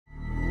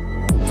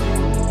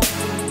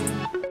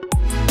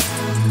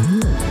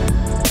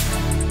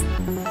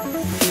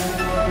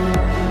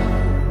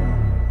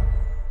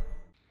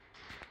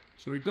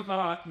So we've got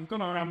our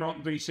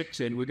Amarok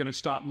V6 in. We're going to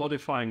start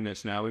modifying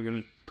this now. We're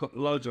going to put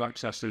loads of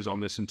accessories on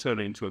this and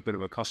turn it into a bit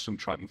of a custom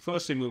truck. The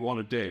first thing we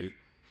want to do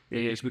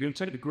is we're going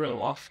to take the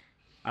grille off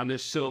and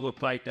this silver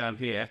plate down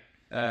here,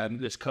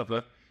 this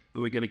cover,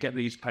 and we're going to get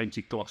these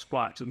painted gloss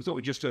black. So we thought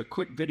we'd just do a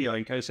quick video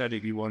in case any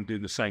of you want to do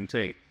the same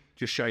thing.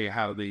 Just show you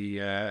how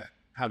the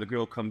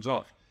grille comes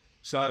off.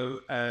 So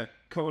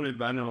come on in,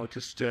 Ben, and I'll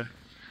just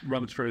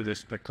run through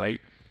this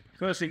quickly.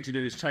 First thing to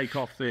do is take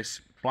off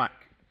this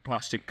black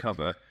plastic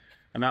cover,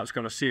 and that's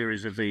got a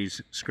series of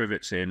these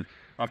scrivets in.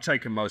 I've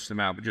taken most of them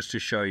out, but just to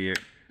show you,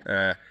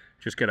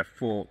 just get a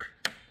fork.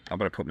 I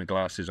better put my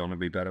glasses on, it'd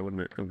be better,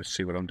 wouldn't it? Let's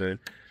see what I'm doing.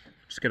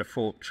 Just get a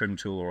fork, trim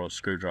tool, or a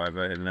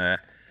screwdriver in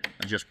there,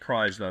 and just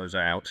prise those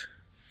out.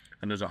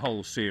 And there's a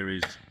whole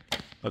series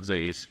of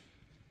these,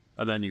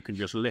 and then you can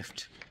just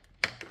lift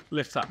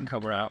that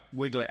cover out,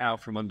 wiggle it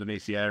out from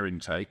underneath the air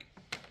intake,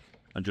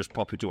 and just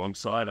pop it to one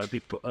side. I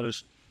did put a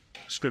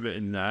scrivet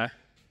in there.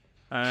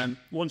 And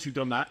once you've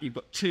done that, you've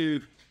got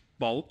two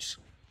bolts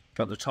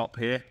at the top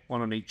here,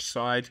 one on each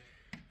side.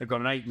 They've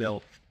got an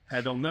 8mm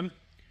head on them,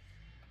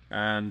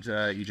 and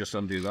you just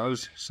undo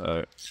those.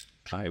 So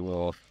I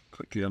will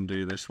quickly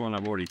undo this one.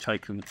 I've already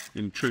taken,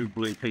 in true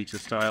Blue Peter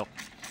style,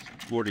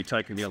 I've already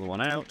taken the other one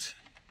out,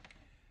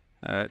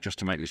 just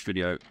to make this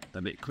video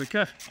a bit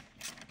quicker.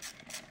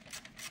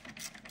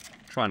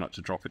 Try not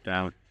to drop it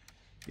down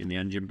in the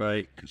engine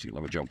bay, because you'll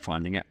have a job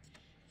finding it.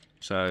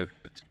 So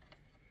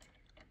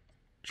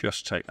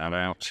just take that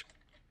out.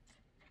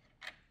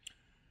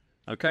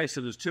 Okay, so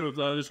there's two of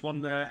those,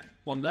 one there,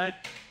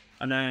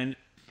 and then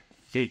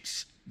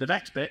it's the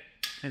next bit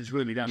is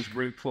really down to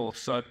brute force.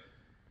 So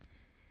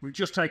we've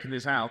just taken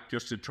this out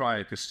just to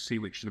try to see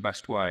which is the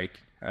best way.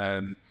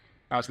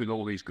 As with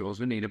all these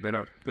grills, we need a bit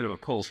of a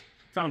pull.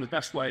 Found the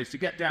best way is to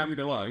get down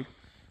below,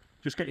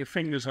 just get your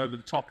fingers over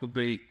the top of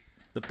the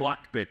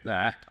black bit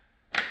there,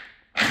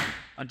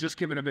 and just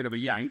give it a bit of a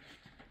yank,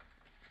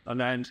 and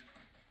then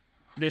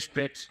this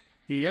bit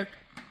here,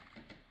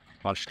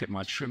 I'll just get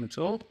my trim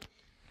tool.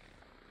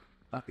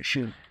 That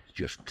should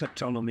just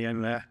clipped on the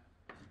end there.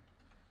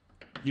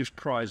 Just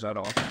prise that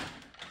off,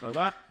 like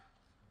that.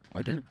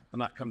 I did,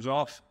 and that comes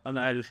off, and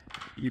then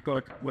you've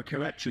got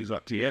connections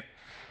up to here.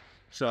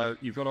 So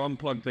you've got to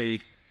unplug the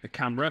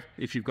camera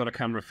if you've got a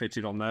camera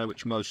fitted on there,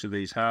 which most of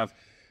these have.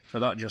 So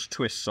that just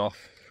twists off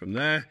from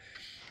there.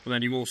 And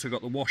then you've also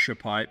got the washer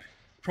pipe.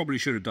 Probably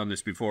should have done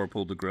this before I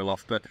pulled the grill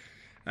off, but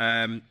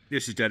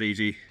this is dead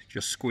easy.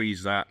 Just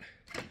squeeze that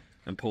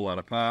and pull that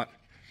apart.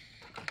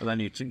 And then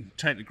you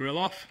take the grill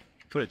off,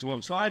 put it to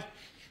one side.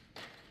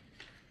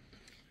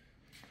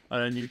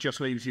 And then it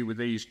just leaves you with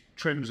these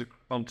trims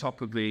on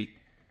top of the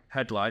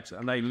headlights,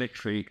 and they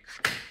literally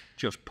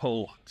just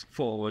pull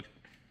forward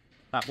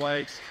that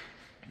way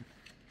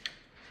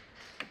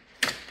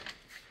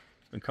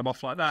and come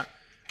off like that.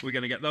 We're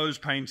going to get those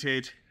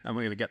painted, and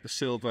we're going to get the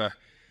silver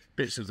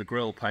bits of the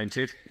grille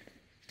painted.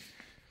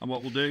 And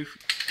what we'll do,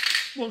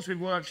 once we've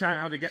worked out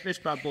how to get this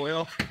bad boy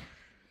off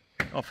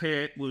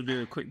here, we'll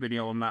do a quick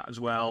video on that as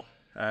well.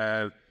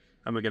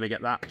 And we're going to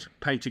get that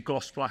painted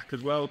gloss black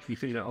as well. If you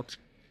think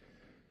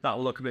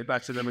that'll look a bit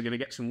better, then we're going to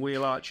get some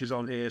wheel arches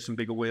on here, some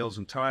bigger wheels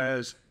and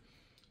tyres,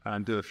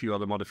 and do a few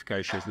other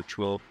modifications which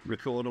we'll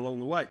record along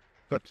the way.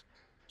 But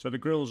so the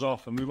grille's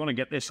off, and we want to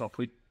get this off.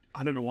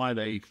 I don't know why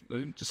the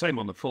same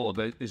on the Ford,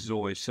 this is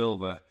always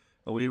silver,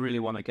 but we really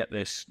want to get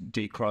this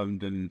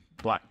de-chromed and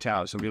blacked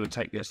out, so we're going to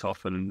take this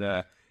off and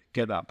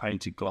get that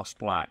painted gloss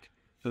black.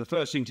 So the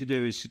first thing to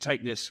do is to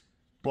take this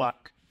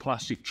black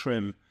plastic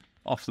trim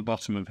off the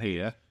bottom of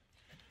here.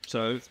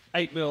 So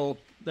 8mm,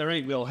 there are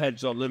 8mm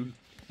heads on them.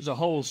 There's a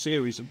whole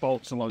series of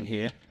bolts along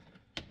here.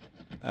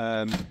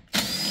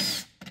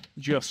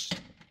 Just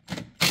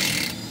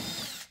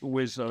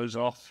whiz those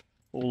off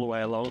all the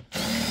way along.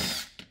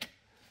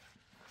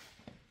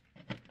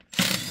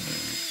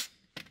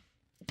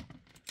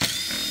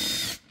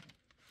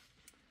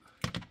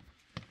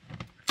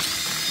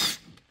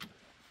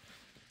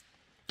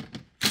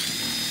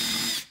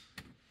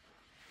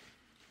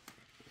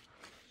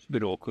 A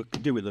bit awkward to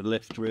do with a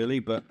lift really,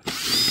 but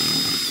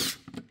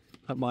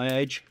at my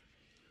age,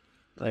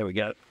 there we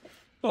go.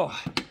 Oh,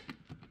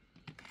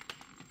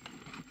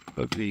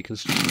 hopefully you can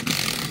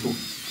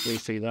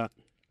see that.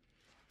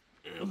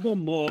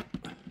 One more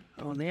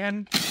on the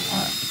end.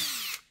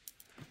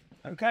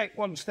 Okay,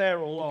 once they're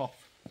all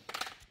off,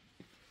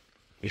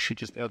 you should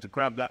just be able to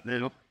grab that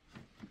little,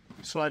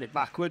 slide it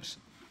backwards.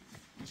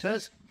 It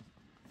says,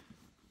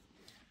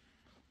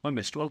 I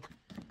missed one.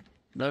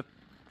 No.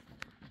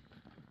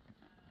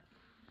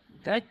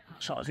 Okay,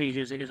 it's not as easy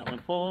as it is on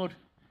the Ford.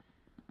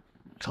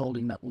 It's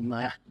holding that one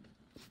there.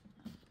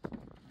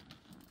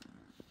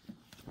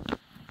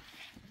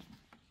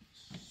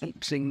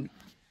 Fixing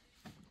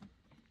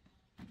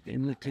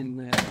in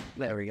there.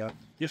 There we go.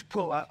 Just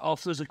pull that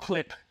off. There's a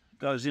clip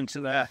goes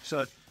into there,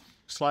 so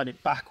slide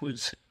it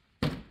backwards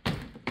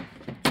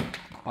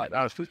like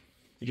that.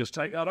 You just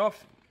take that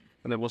off,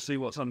 and then we'll see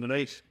what's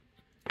underneath.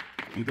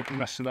 You get the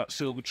rest of that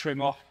silver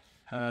trim off.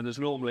 There's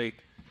normally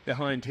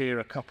behind here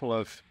a couple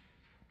of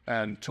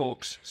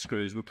Torx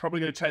screws. We're probably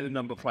going to take the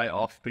number plate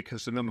off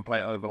because the number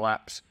plate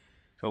overlaps.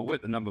 So we'll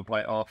whip the number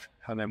plate off,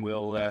 and then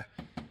we'll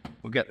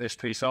get this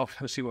piece off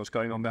and see what's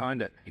going on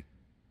behind it.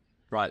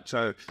 Right,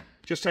 so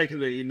just taking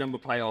the number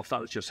plate off,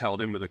 that was just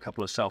held in with a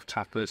couple of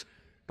self-tappers.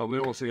 But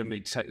we're also going to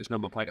need to take this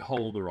number plate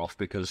holder off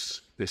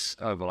because this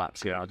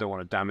overlaps here. I don't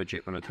want to damage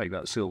it when I take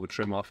that silver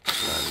trim off.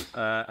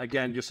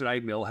 Again, just an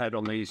 8mm head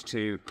on these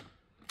two.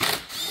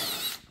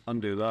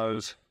 Undo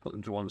those, put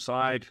them to one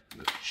side.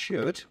 It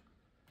should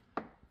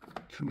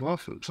come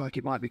off. Looks like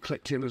it might be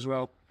clicked in as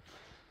well.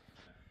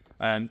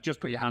 And just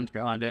put your hand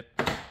behind it,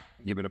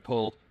 give it a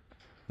pull,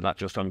 and that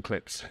just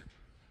unclips.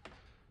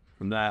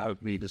 From there,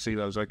 hopefully you can see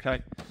those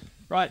okay.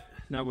 Right,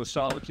 now we'll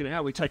start looking at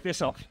how we take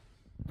this off.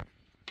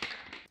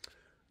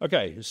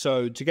 Okay,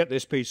 so to get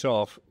this piece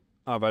off,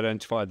 I've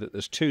identified that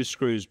there's 2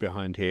 screws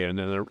behind here, and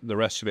then the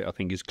rest of it I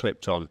think is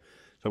clipped on.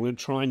 So I'm going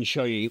to try and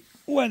show you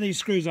where these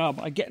screws are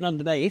by getting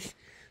underneath.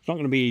 It's not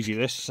going to be easy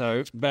this,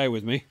 so bear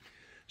with me.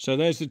 So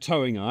there's the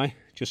towing eye,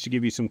 just to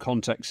give you some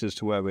context as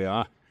to where we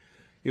are.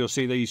 You'll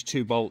see these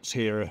 2 bolts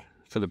here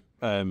for the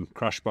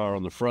crash bar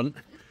on the front,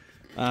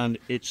 and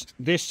it's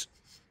this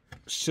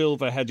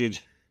silver-headed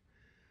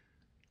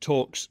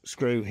Torx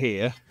screw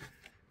here,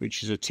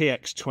 which is a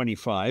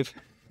TX25.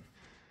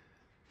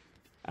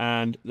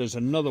 And there's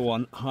another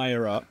one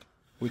higher up,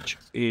 which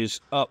is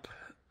up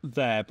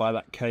there by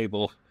that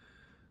cable.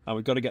 And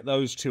we've got to get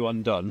those 2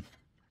 undone.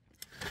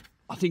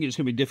 I think it's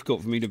going to be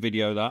difficult for me to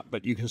video that,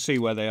 but you can see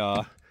where they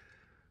are.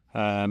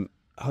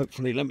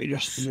 Hopefully, let me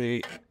just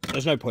see.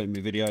 There's no point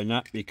in me videoing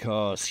that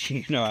because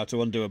you know how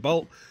to undo a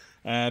bolt.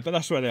 But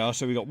that's where they are.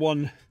 So we've got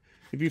one.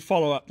 If you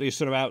follow up the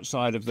sort of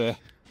outside of that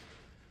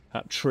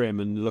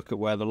trim and look at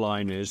where the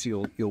line is,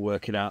 you'll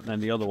work it out. And then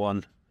the other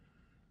one,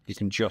 you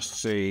can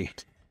just see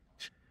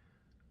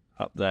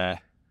up there.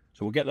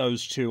 So we'll get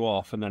those 2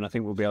 off, and then I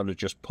think we'll be able to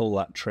just pull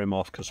that trim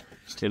off because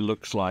it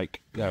looks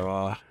like there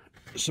are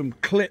some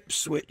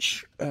clips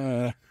which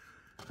you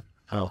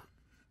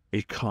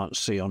can't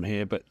see on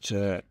here, but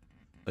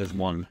there's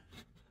one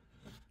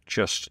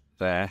just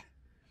there,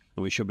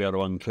 and we should be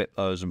able to unclip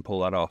those and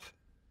pull that off.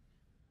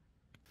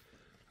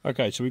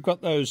 Okay, so we've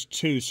got those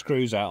 2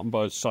 screws out on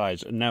both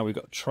sides, and now we've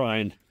got to try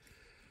and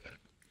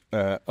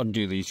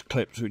undo these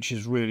clips, which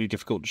is really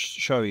difficult to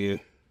show you.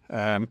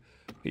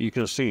 You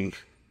can see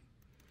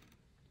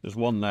there's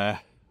one there,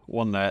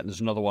 and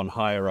there's another one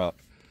higher up.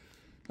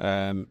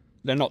 They're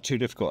not too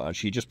difficult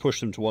actually. You just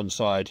push them to one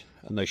side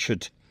and they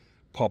should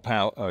pop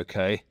out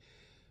okay.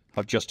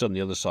 I've just done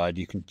the other side.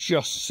 You can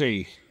just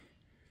see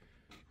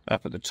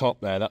up at the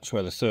top there, that's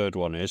where the 3rd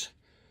one is.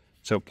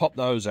 So pop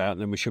those out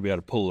and then we should be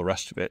able to pull the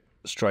rest of it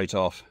straight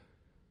off.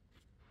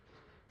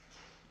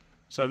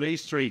 So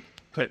these 3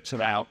 clips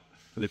are out.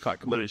 In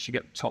fact, well, you should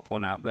get the top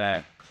one out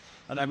there.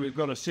 And then we've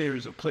got a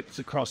series of clips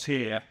across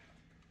here,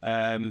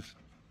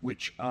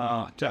 which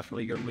are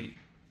definitely going to be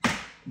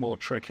more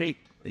tricky.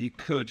 You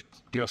could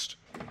just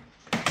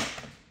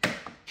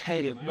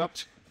cable them up,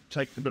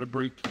 take a bit of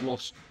brute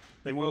force.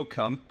 They will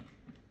come.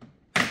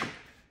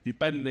 You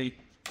bend the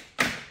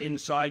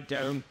inside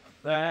down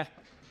there.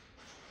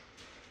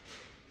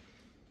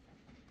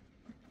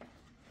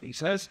 He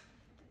says,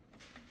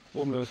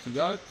 1 minute to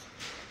go.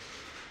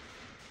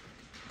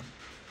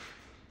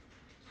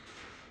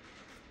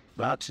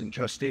 That's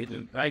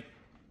interesting, right?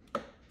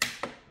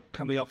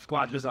 Coming up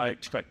quite as I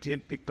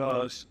expected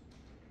because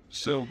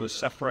silver's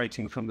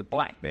separating from the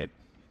black bit.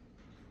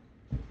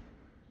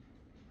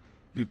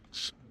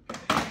 Oops.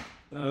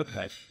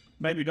 Okay,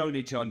 maybe we don't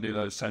need to undo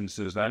those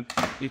sensors then,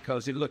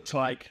 because it looks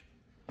like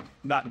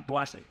that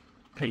black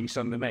piece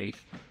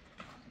underneath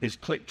is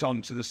clipped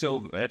onto the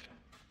silver bit.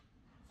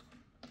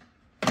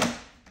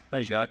 There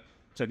you go.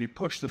 So if you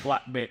push the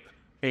black bit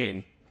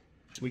in,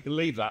 we can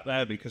leave that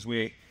there because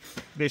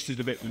this is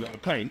the bit we've got to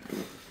paint.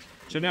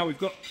 So now we've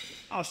got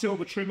our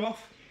silver trim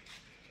off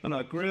and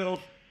our grille,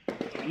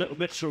 little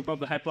bits are above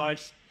the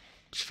headlights.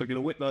 So we're going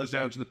to whip those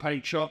down to the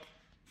paint shop.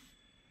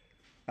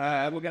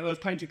 We'll get those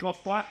painted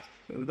cloth black.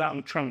 That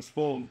will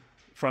transform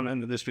the front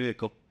end of this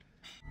vehicle.